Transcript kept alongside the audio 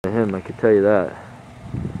him, I can tell you that.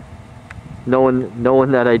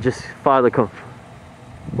 Knowing that I just filed a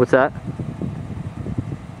what's that?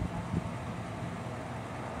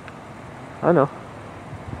 I know.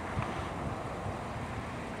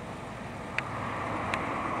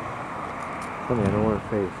 Funny, I don't want to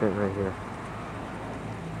say sitting right here.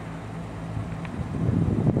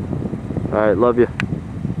 Alright, love you.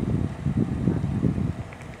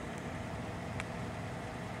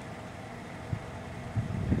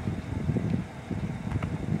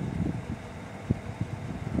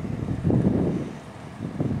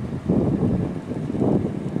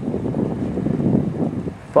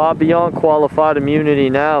 Far beyond qualified immunity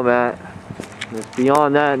now, Matt. It's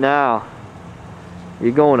beyond that now.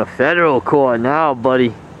 You're going to federal court now,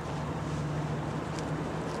 buddy.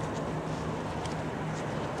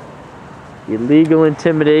 Illegal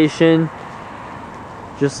intimidation.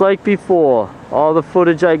 Just like before. All the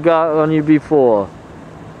footage I got on you before.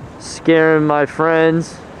 Scaring my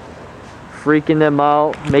friends. Freaking them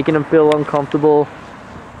out. Making them feel uncomfortable.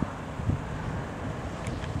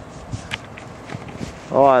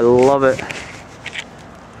 Oh, I love it.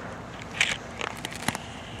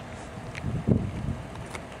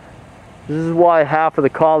 This is why half of the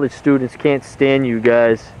college students can't stand you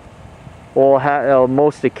guys. Or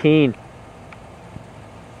most of Keene.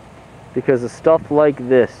 Because of stuff like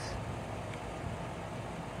this.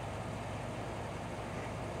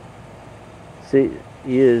 See,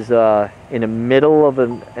 he is in the middle of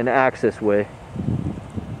an access way.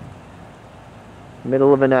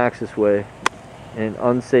 Middle of an access way. In an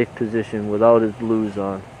unsafe position without his blues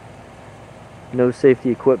on. No safety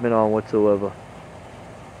equipment on whatsoever.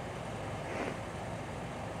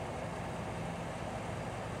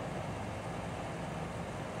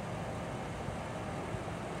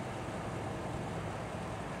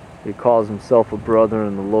 He calls himself a brother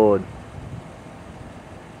in the Lord.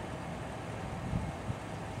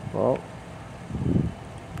 Well,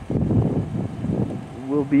 he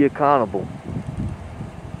will be accountable.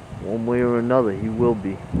 One way or another, he will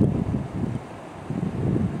be.